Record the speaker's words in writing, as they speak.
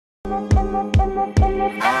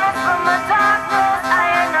from the darkness, I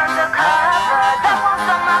ain't undercover. That won't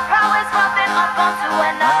stop my prowess from being up onto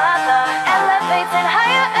another. Elevating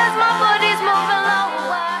higher as my body's moving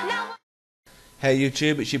lower. Hey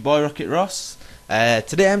YouTube, it's your boy Rocket Ross.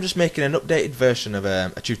 Today I'm just making an updated version of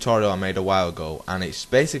a tutorial I made a while ago, and it's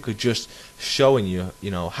basically just showing you,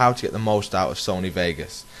 how to get the most out of Sony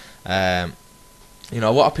Vegas. A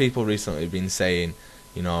lot of people recently have been saying,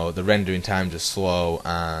 the rendering times are slow,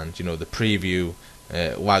 and the preview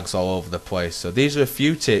lags all over the place. So these are a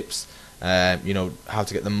few tips, how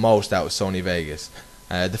to get the most out of Sony Vegas.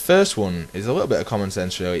 The first one is a little bit of common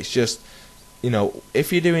sense, really. It's just,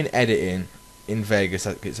 if you're doing editing in Vegas,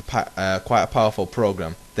 it's quite a powerful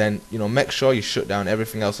program, then make sure you shut down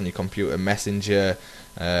everything else on your computer, Messenger,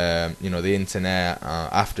 the internet,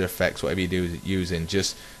 After Effects, whatever you're using.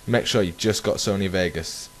 Just make sure you've just got Sony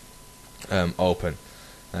Vegas open.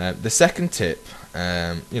 The second tip,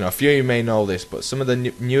 a few of you may know this, but some of the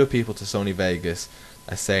newer people to Sony Vegas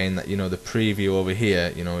are saying that the preview over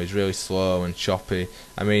here is really slow and choppy.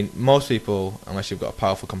 I mean, most people, unless you've got a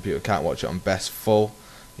powerful computer, can't watch it on best full.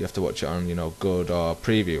 You have to watch it on good or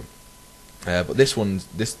preview. But this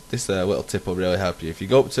little tip will really help you. If you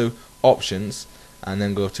go up to options and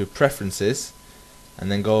then go to preferences and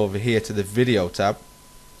then go over here to the video tab,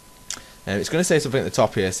 and it's going to say something at the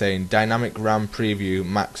top here saying dynamic RAM preview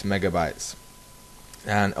max megabytes,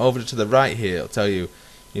 and over to the right here it'll tell you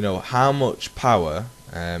how much power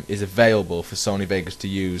is available for Sony Vegas to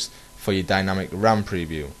use for your dynamic RAM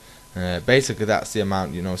preview. Basically that's the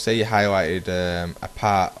amount, say you highlighted a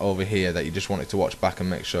part over here that you just wanted to watch back and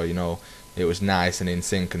make sure it was nice and in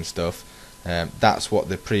sync and stuff. That's what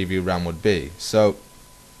the preview RAM would be. So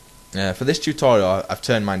for this tutorial I've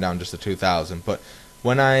turned mine down just to 2000, but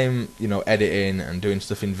when I'm editing and doing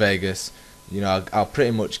stuff in Vegas, I'll pretty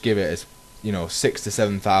much give it as 6,000 to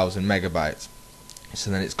 7,000 megabytes. So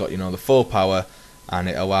then it's got the full power, and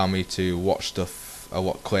it'll allow me to watch stuff a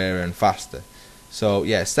lot clearer and faster. So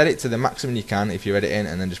yeah, set it to the maximum you can if you're editing,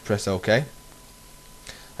 and then just press OK.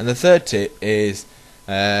 And the third tip is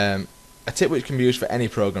a tip which can be used for any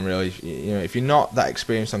program really. If you're not that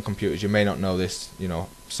experienced on computers, you may not know this.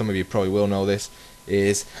 Some of you probably will know this.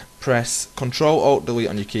 Is press Ctrl-Alt-Delete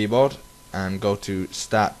on your keyboard and go to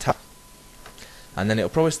Start tab, and then it'll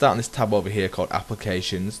probably start on this tab over here called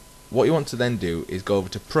Applications. What you want to then do is go over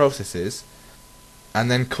to Processes,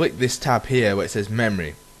 and then click this tab here where it says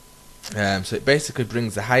Memory. So it basically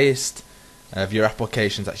brings the highest of your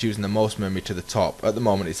applications that's using the most memory to the top. At the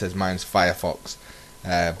moment it says mine's Firefox,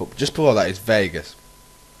 but just below that is Vegas.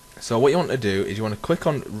 So what you want to do is you want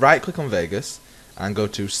to right click on Vegas and go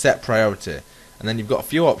to Set Priority, and then you've got a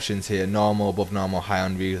few options here: normal, above normal, high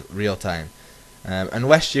on real time.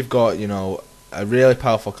 Unless you've got a really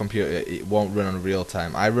powerful computer, it won't run on real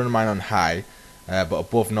time. I run mine on high, but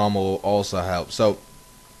above normal will also help. So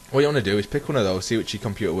what you want to do is pick one of those, see which your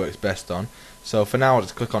computer works best on. So for now I'll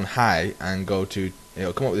just click on high and go to,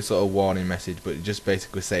 it'll come up with this little warning message, but it's just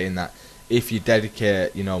basically saying that if you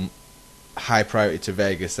dedicate high priority to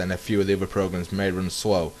Vegas, then a few of the other programs may run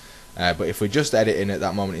slow. But if we're just editing at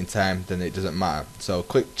that moment in time, then it doesn't matter. So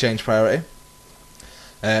click change priority.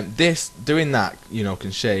 Doing that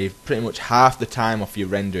can shave pretty much half the time off your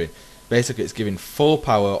rendering. Basically it's giving full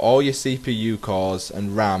power, all your CPU cores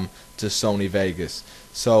and RAM, to Sony Vegas.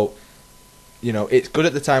 So it's good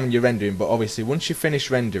at the time when you're rendering, but obviously once you finish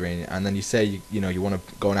rendering and then you say you want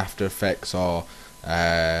to go in After Effects or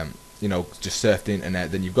just surf the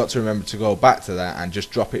internet, then you've got to remember to go back to that and just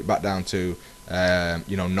drop it back down to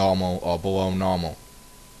normal or below normal.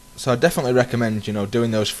 So I definitely recommend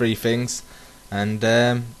doing those three things. And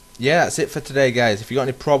yeah, that's it for today, guys. If you got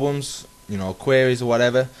any problems, queries or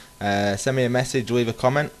whatever, send me a message, leave a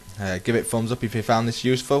comment, give it thumbs up if you found this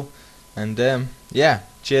useful. And yeah,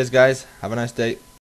 cheers guys, have a nice day.